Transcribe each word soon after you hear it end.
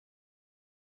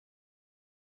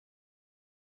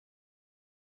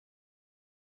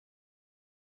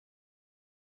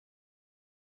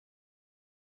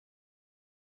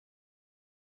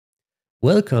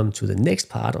Welcome to the next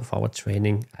part of our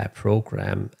training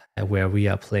program where we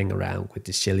are playing around with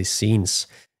the Shelly scenes.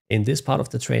 In this part of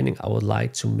the training, I would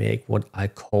like to make what I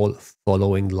call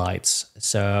following lights.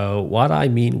 So what I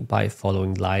mean by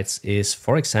following lights is,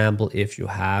 for example, if you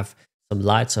have some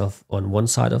lights on one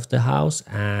side of the house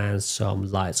and some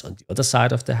lights on the other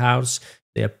side of the house,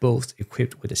 they are both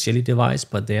equipped with a Shelly device,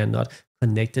 but they are not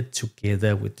connected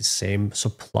together with the same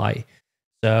supply.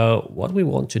 So what we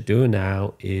want to do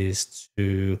now is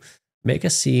to make a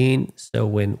scene so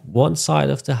when one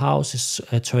side of the house is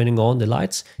turning on the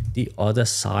lights, the other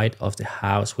side of the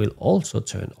house will also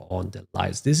turn on the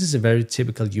lights. This is a very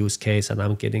typical use case, and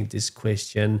I'm getting this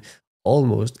question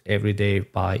almost every day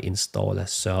by installers.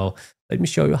 So let me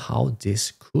show you how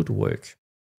this could work.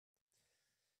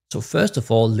 So first of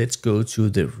all, let's go to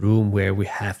the room where we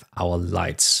have our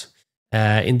lights.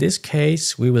 In this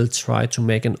case, we will try to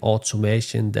make an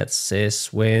automation that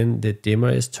says when the dimmer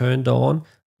is turned on,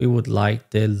 we would like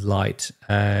the light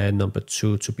number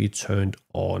 2 to be turned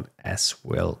on as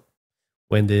well.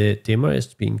 When the dimmer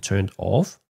is being turned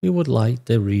off, we would like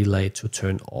the relay to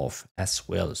turn off as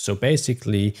well. So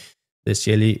basically, the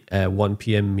Shelly 1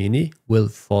 PM Mini will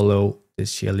follow the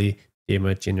Shelly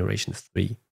dimmer generation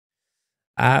 3.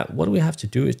 What we have to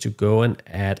do is to go and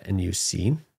add a new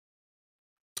scene.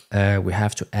 We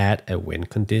have to add a win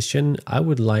condition. I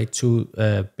would like to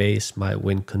base my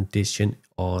win condition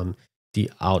on the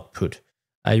output.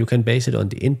 You can base it on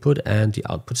the input and the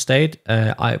output state.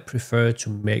 I prefer to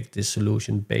make this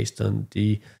solution based on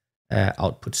the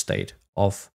output state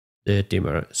of the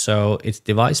dimmer. So it's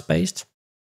device based.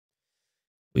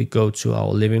 We go to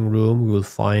our living room. We will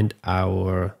find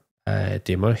our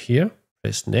dimmer here.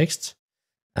 Press next.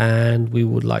 And we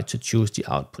would like to choose the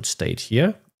output state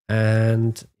here.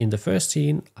 And in the first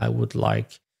scene, I would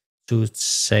like to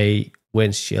say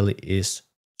when Shelly is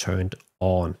turned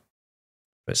on.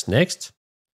 Press next.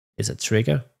 It's a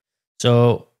trigger.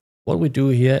 So what we do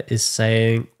here is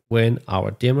saying when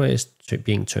our dimmer is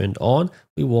being turned on,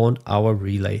 we want our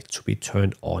relay to be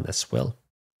turned on as well.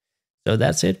 So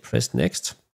that's it. Press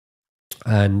next.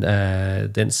 And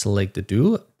then select the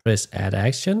do. Press add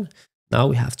action. Now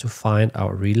we have to find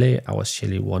our relay, our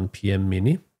Shelly 1 PM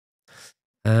Mini.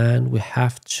 And we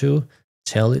have to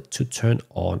tell it to turn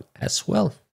on as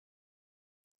well.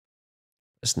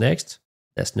 Press next.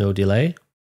 There's no delay.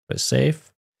 Press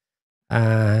save.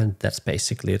 And that's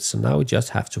basically it. So now we just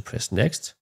have to press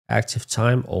next. Active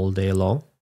time all day long.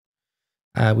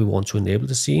 We want to enable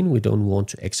the scene. We don't want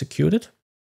to execute it.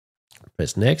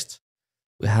 Press next.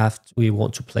 We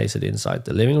want to place it inside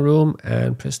the living room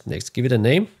and press next. Give it a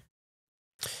name.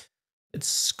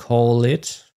 Let's call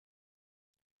it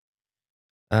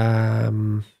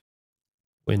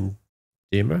when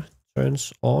dimmer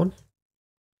turns on,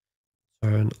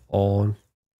 turn on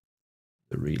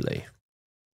the relay.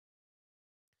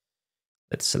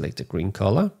 Let's select the green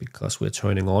color because we're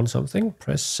turning on something.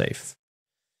 Press save.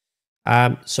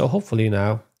 So hopefully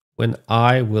now, when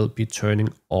I will be turning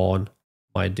on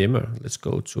my dimmer, let's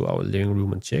go to our living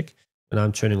room and check. When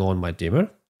I'm turning on my dimmer,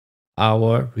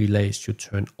 our relay should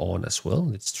turn on as well.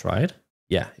 Let's try it.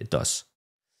 Yeah, it does.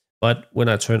 But when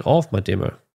I turn off my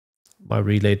dimmer, my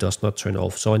relay does not turn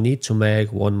off. So I need to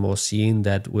make one more scene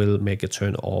that will make it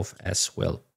turn off as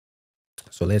well.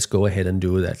 So let's go ahead and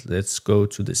do that. Let's go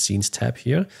to the scenes tab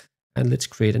here and let's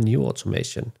create a new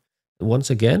automation. And once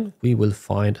again, we will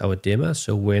find our dimmer.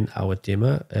 So when our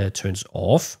dimmer turns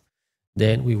off,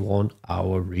 then we want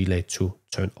our relay to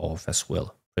turn off as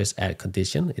well. Press add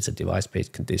condition. It's a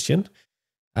device-based condition.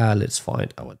 Let's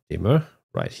find our dimmer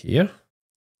right here.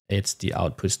 It's the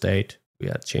output state we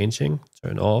are changing.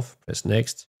 Turn off, press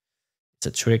next. It's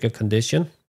a trigger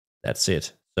condition. That's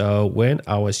it. So when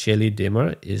our Shelly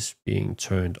dimmer is being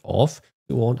turned off,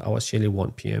 we want our Shelly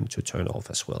 1 PM to turn off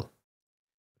as well.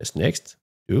 Press next.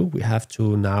 We have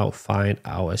to now find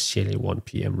our Shelly 1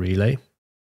 PM relay.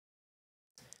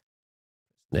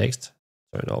 Next,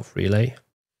 turn off relay.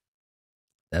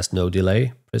 There's no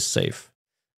delay. Press save.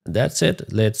 And that's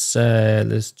it. Let's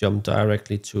jump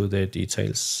directly to the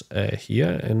details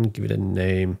here and give it a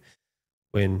name.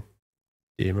 When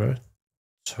dimmer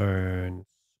turns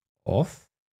off,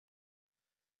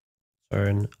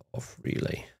 turn off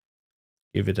relay.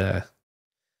 Give it a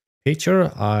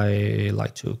picture. I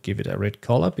like to give it a red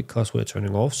color because we're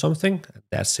turning off something. And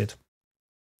that's it.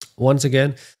 Once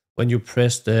again, when you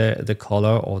press the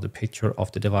color or the picture of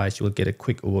the device, you will get a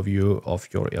quick overview of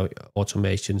your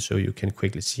automation so you can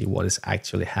quickly see what is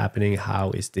actually happening.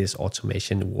 How is this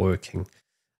automation working?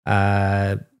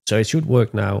 So it should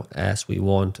work now as we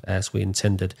want, as we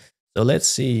intended. So let's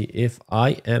see if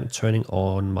I am turning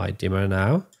on my dimmer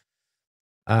now.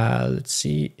 Let's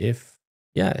see if,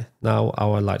 yeah, now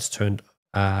our lights turned,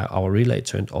 our relay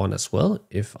turned on as well.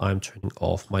 If I'm turning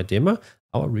off my dimmer,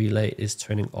 our relay is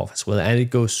turning off as well, and it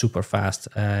goes super fast.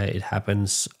 It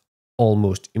happens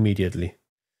almost immediately.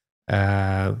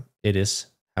 It is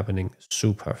happening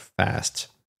super fast.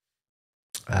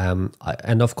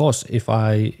 And of course, if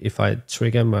I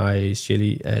trigger my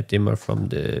Shelly dimmer from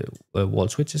the wall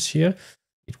switches here,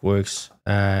 it works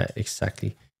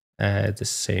exactly the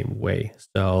same way.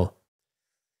 So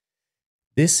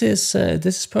this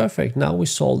is perfect. Now we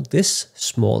solved this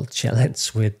small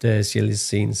challenge with the Shelly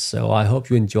scenes. So I hope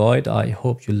you enjoyed. I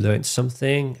hope you learned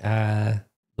something.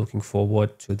 Looking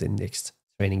forward to the next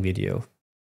training video.